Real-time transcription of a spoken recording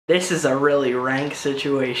This is a really rank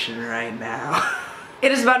situation right now.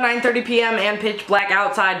 It is about 9:30 p.m. and pitch black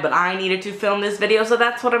outside, but I needed to film this video, so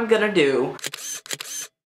that's what I'm gonna do.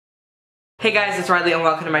 Hey guys, it's Riley and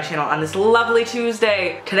welcome to my channel on this lovely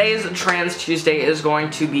Tuesday. Today's Trans Tuesday is going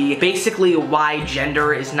to be basically why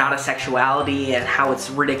gender is not a sexuality and how it's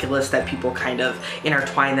ridiculous that people kind of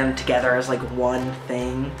intertwine them together as like one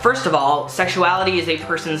thing. First of all, sexuality is a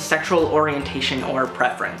person's sexual orientation or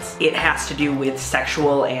preference. It has to do with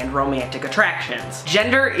sexual and romantic attractions.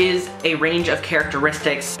 Gender is a range of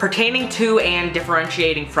characteristics pertaining to and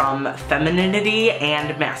differentiating from femininity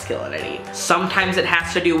and masculinity. Sometimes it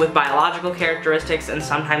has to do with biological characteristics and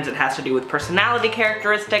sometimes it has to do with personality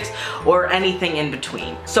characteristics or anything in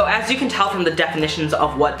between. So as you can tell from the definitions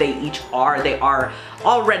of what they each are, they are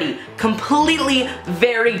already completely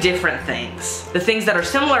very different things. The things that are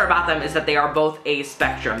similar about them is that they are both a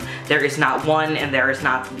spectrum. There is not one and there is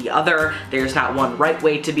not the other. There is not one right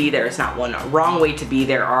way to be. There is not one wrong way to be.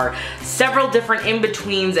 There are several different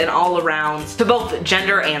in-betweens and all-arounds to both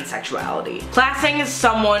gender and sexuality. Classing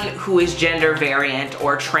someone who is gender variant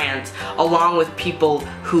or trans along with people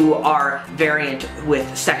who are variant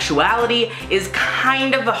with sexuality is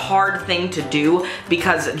kind of a hard thing to do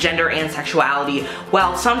because gender and sexuality,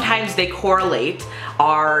 while sometimes they correlate,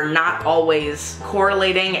 are not always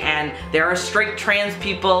correlating, and there are straight trans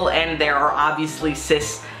people and there are obviously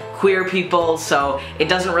cis queer people, so it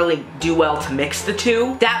doesn't really do well to mix the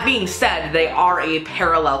two. That being said, they are a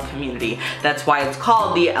parallel community. That's why it's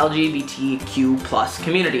called the LGBTQ+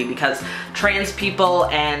 community, because trans people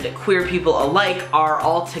and queer people alike are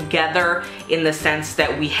all together in the sense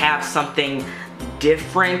that we have something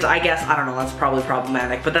different, I guess. I don't know, that's probably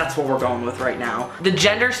problematic, but that's what we're going with right now. The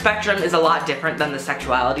gender spectrum is a lot different than the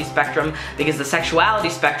sexuality spectrum because the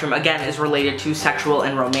sexuality spectrum, again, is related to sexual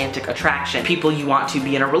and romantic attraction. People you want to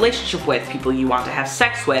be in a relationship with, people you want to have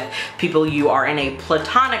sex with, people you are in a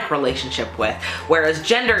platonic relationship with, whereas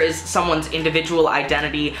gender is someone's individual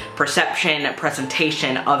identity, perception,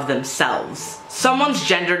 presentation of themselves. Someone's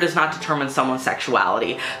gender does not determine someone's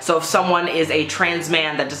sexuality. So if someone is a trans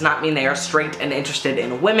man, that does not mean they are straight and interested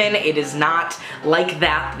in women. It is not like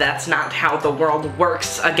that. That's not how the world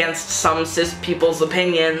works against some cis people's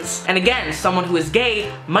opinions. And again, someone who is gay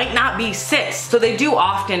might not be cis. So they do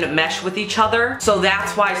often mesh with each other. So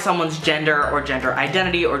that's why someone's gender or gender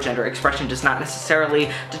identity or gender expression does not necessarily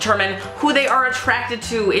determine who they are attracted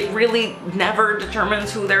to. It really never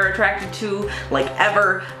determines who they're attracted to, like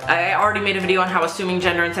ever. I already made a video on how assuming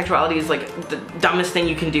gender and sexuality is like the dumbest thing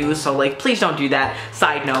you can do, so like please don't do that,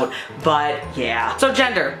 side note. But yeah, so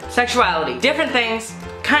gender, sexuality, different things,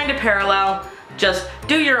 kind of parallel. Just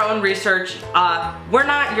do your own research. We're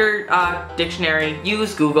not your dictionary.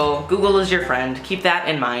 Use Google. Google is your friend. Keep that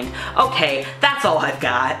in mind. Okay, that's all I've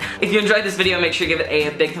got. If you enjoyed this video, make sure you give it a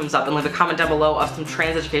big thumbs up and leave a comment down below of some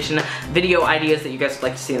trans education video ideas that you guys would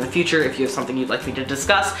like to see in the future. If you have something you'd like me to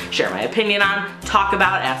discuss, share my opinion on, talk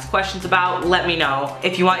about, ask questions about, let me know.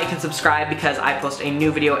 If you want, you can subscribe because I post a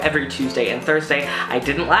new video every Tuesday and Thursday. I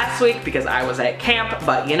didn't last week because I was at camp,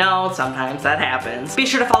 but you know, sometimes that happens. Be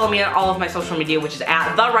sure to follow me on all of my social media, which is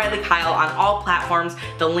at The Riley Kyle on all platforms.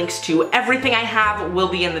 The links to everything I have will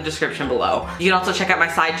be in the description below. You can also check out my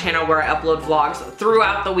side channel where I upload vlogs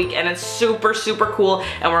throughout the week and it's super, super cool,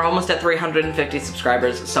 and we're almost at 350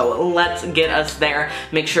 subscribers, so let's get us there.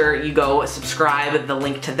 Make sure you go subscribe. The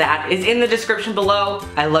link to that is in the description below.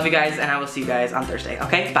 I love you guys and I will see you guys on Thursday.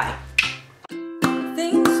 Okay, bye.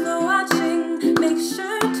 Thanks for watching. Make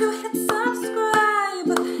sure to hit subscribe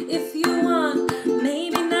if you want.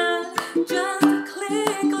 Maybe not, just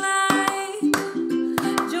click like.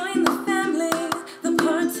 Join the family, the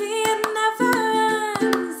party never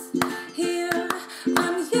ends. Here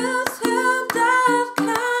on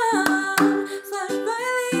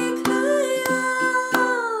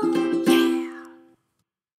youtube.com/RileyKyle. Yeah.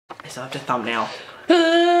 I still have to thumbnail.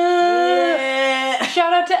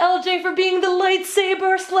 Shout out to LJ for being the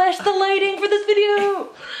lightsaber / the lighting for this video.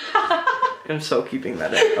 I'm so keeping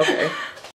that in. Okay.